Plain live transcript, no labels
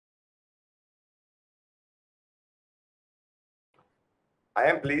I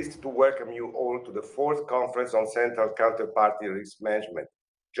am pleased to welcome you all to the fourth conference on central counterparty risk management,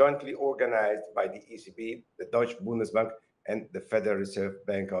 jointly organized by the ECB, the Deutsche Bundesbank, and the Federal Reserve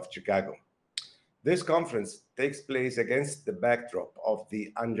Bank of Chicago. This conference takes place against the backdrop of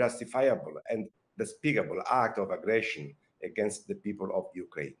the unjustifiable and despicable act of aggression against the people of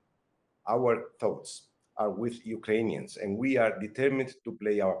Ukraine. Our thoughts are with Ukrainians, and we are determined to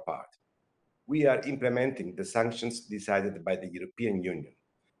play our part. We are implementing the sanctions decided by the European Union,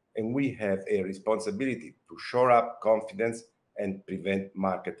 and we have a responsibility to shore up confidence and prevent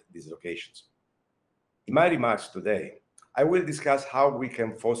market dislocations. In my remarks today, I will discuss how we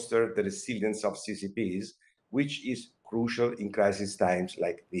can foster the resilience of CCPs, which is crucial in crisis times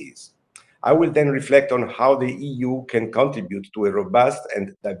like these. I will then reflect on how the EU can contribute to a robust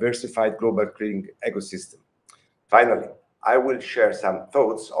and diversified global clearing ecosystem. Finally, I will share some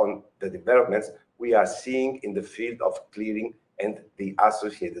thoughts on the developments we are seeing in the field of clearing and the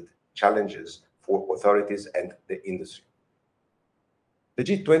associated challenges for authorities and the industry. The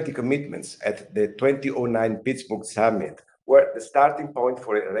G20 commitments at the 2009 Pittsburgh Summit were the starting point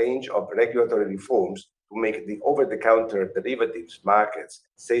for a range of regulatory reforms to make the over-the-counter derivatives markets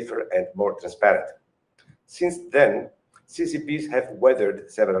safer and more transparent. Since then, CCPs have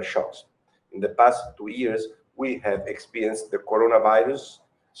weathered several shocks. In the past 2 years, we have experienced the coronavirus,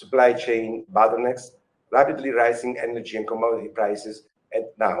 supply chain bottlenecks, rapidly rising energy and commodity prices, and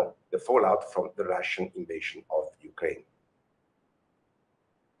now the fallout from the Russian invasion of Ukraine.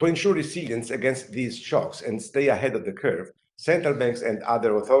 To ensure resilience against these shocks and stay ahead of the curve, central banks and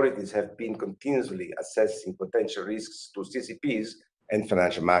other authorities have been continuously assessing potential risks to CCPs and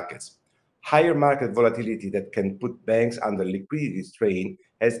financial markets. Higher market volatility that can put banks under liquidity strain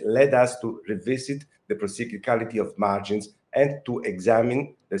has led us to revisit the procyclicality of margins and to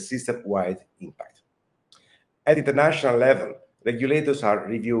examine the system-wide impact. At international level, regulators are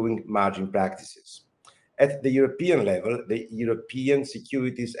reviewing margin practices. At the European level, the European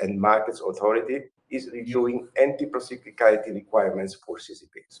Securities and Markets Authority is reviewing anti-procyclicality requirements for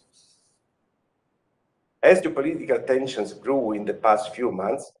CCPs. As geopolitical tensions grew in the past few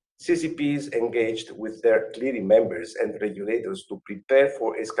months, CCPs engaged with their clearing members and regulators to prepare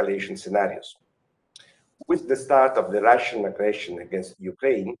for escalation scenarios. With the start of the Russian aggression against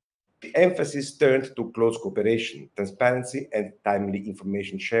Ukraine, the emphasis turned to close cooperation, transparency, and timely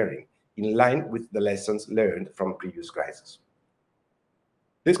information sharing, in line with the lessons learned from previous crises.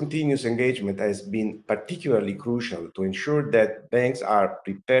 This continuous engagement has been particularly crucial to ensure that banks are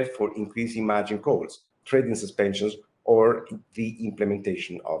prepared for increasing margin calls, trading suspensions, or the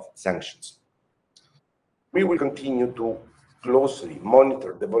implementation of sanctions. We will continue to closely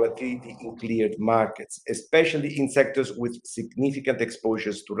monitor the volatility in cleared markets, especially in sectors with significant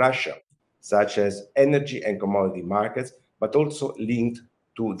exposures to Russia, such as energy and commodity markets, but also linked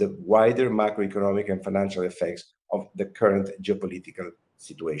to the wider macroeconomic and financial effects of the current geopolitical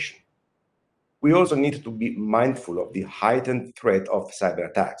situation. We also need to be mindful of the heightened threat of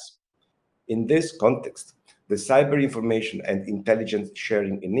cyber attacks. In this context, the Cyber Information and Intelligence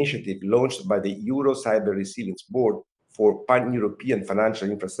Sharing Initiative launched by the Euro Cyber Resilience Board for pan-European financial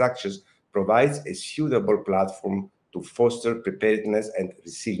infrastructures provides a suitable platform to foster preparedness and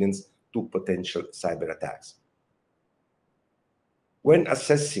resilience to potential cyber attacks. When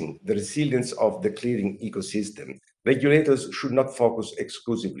assessing the resilience of the clearing ecosystem, regulators should not focus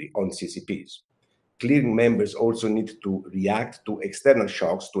exclusively on CCPs. Clearing members also need to react to external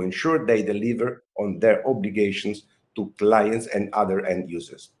shocks to ensure they deliver on their obligations to clients and other end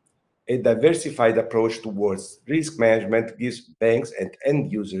users. A diversified approach towards risk management gives banks and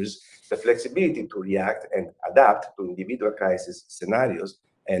end users the flexibility to react and adapt to individual crisis scenarios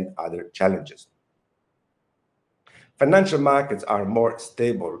and other challenges. Financial markets are more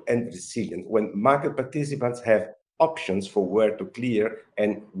stable and resilient when market participants have options for where to clear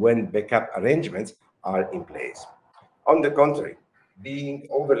and when backup arrangements are in place. On the contrary, being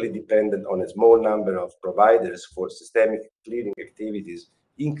overly dependent on a small number of providers for systemic clearing activities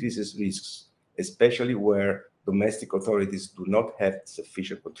increases risks, especially where domestic authorities do not have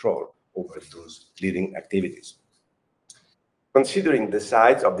sufficient control over those clearing activities. Considering the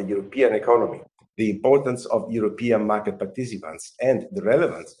size of the European economy, the importance of European market participants, and the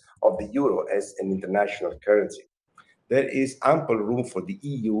relevance of the euro as an international currency, there is ample room for the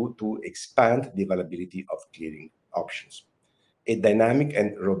EU to expand the availability of clearing options. A dynamic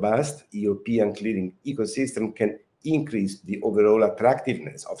and robust European clearing ecosystem can increase the overall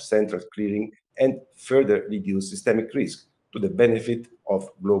attractiveness of central clearing and further reduce systemic risk to the benefit of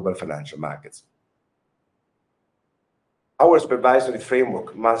global financial markets. Our supervisory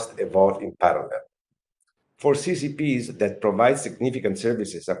framework must evolve in parallel. For CCPs that provide significant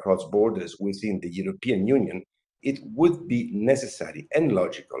services across borders within the European Union, it would be necessary and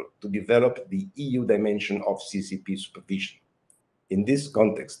logical to develop the EU dimension of CCP supervision. In this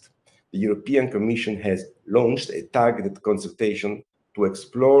context, the European Commission has launched a targeted consultation to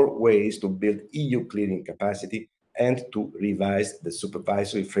explore ways to build EU clearing capacity and to revise the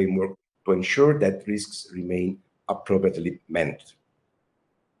supervisory framework to ensure that risks remain appropriately managed.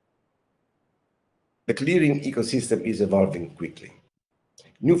 The clearing ecosystem is evolving quickly.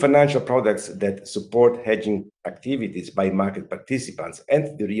 New financial products that support hedging activities by market participants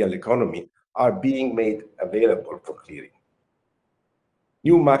and the real economy are being made available for clearing.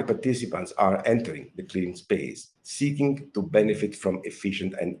 New market participants are entering the clearing space, seeking to benefit from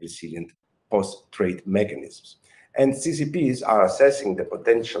efficient and resilient post-trade mechanisms. And CCPs are assessing the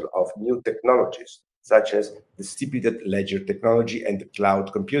potential of new technologies, such as distributed ledger technology and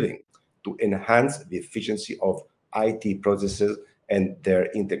cloud computing, to enhance the efficiency of IT processes and their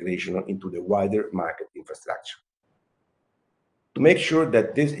integration into the wider market infrastructure. To make sure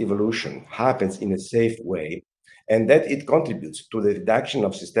that this evolution happens in a safe way and that it contributes to the reduction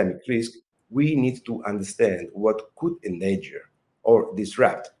of systemic risk, we need to understand what could endanger or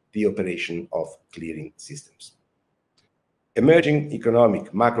disrupt the operation of clearing systems. Emerging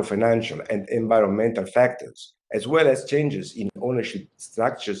economic, macro-financial, and environmental factors, as well as changes in ownership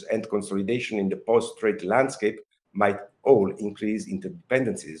structures and consolidation in the post-trade landscape, might all increase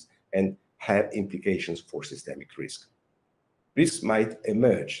interdependencies and have implications for systemic risk. Risks might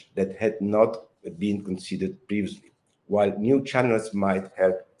emerge that had not been considered previously, while new channels might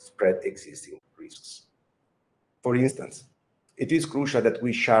help spread existing risks. For instance, it is crucial that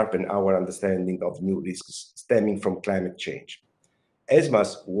we sharpen our understanding of new risks stemming from climate change.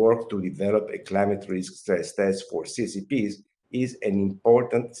 ESMA's work to develop a climate risk stress test for CCPs is an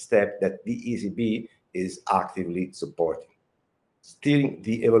important step that the ECB is actively supporting. Steering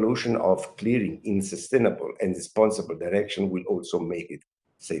the evolution of clearing in a sustainable and responsible direction will also make it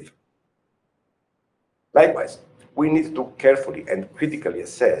safer. Likewise, we need to carefully and critically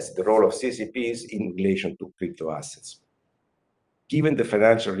assess the role of CCPs in relation to crypto assets. Given the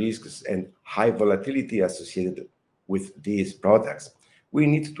financial risks and high volatility associated with these products, we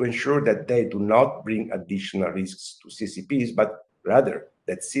need to ensure that they do not bring additional risks to CCPs, but rather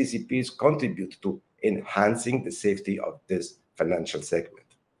that CCPs contribute to enhancing the safety of this financial segment.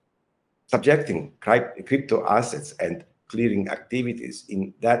 Subjecting crypto assets and clearing activities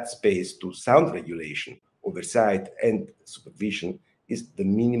in that space to sound regulation, oversight, and supervision is the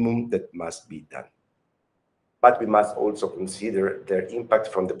minimum that must be done. But we must also consider their impact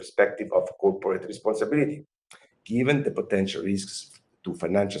from the perspective of corporate responsibility, given the potential risks to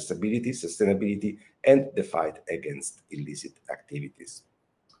financial stability, sustainability, and the fight against illicit activities.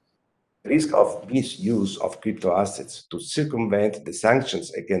 The risk of misuse of crypto assets to circumvent the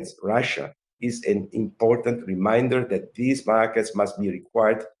sanctions against Russia is an important reminder that these markets must be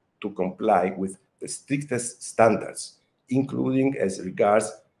required to comply with the strictest standards, including as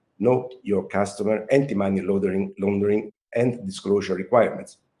regards know your customer, anti-money laundering, and disclosure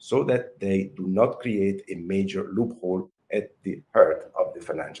requirements, so that they do not create a major loophole at the heart of the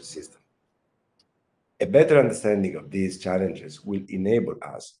financial system. A better understanding of these challenges will enable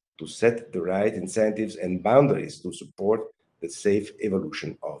us to set the right incentives and boundaries to support the safe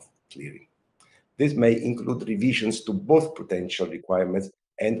evolution of clearing. This may include revisions to both potential requirements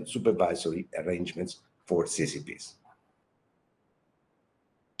and supervisory arrangements for CCPs.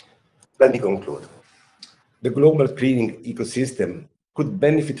 Let me conclude. The global clearing ecosystem could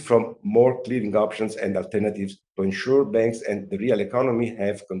benefit from more clearing options and alternatives to ensure banks and the real economy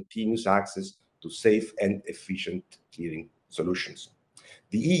have continuous access to safe and efficient clearing solutions.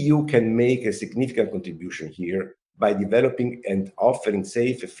 The EU can make a significant contribution here by developing and offering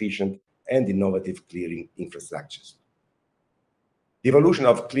safe, efficient, and innovative clearing infrastructures. The evolution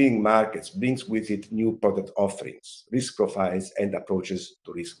of clearing markets brings with it new product offerings, risk profiles, and approaches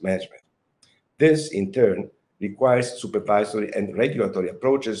to risk management. This, in turn, requires supervisory and regulatory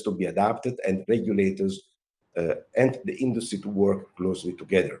approaches to be adapted and regulators and the industry to work closely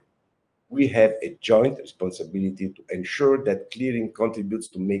together. We have a joint responsibility to ensure that clearing contributes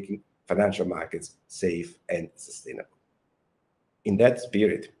to making financial markets safe and sustainable. In that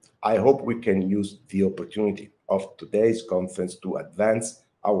spirit, I hope we can use the opportunity of today's conference to advance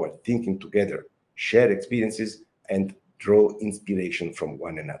our thinking together, share experiences, and draw inspiration from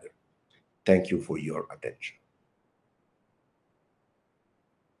one another. Thank you for your attention.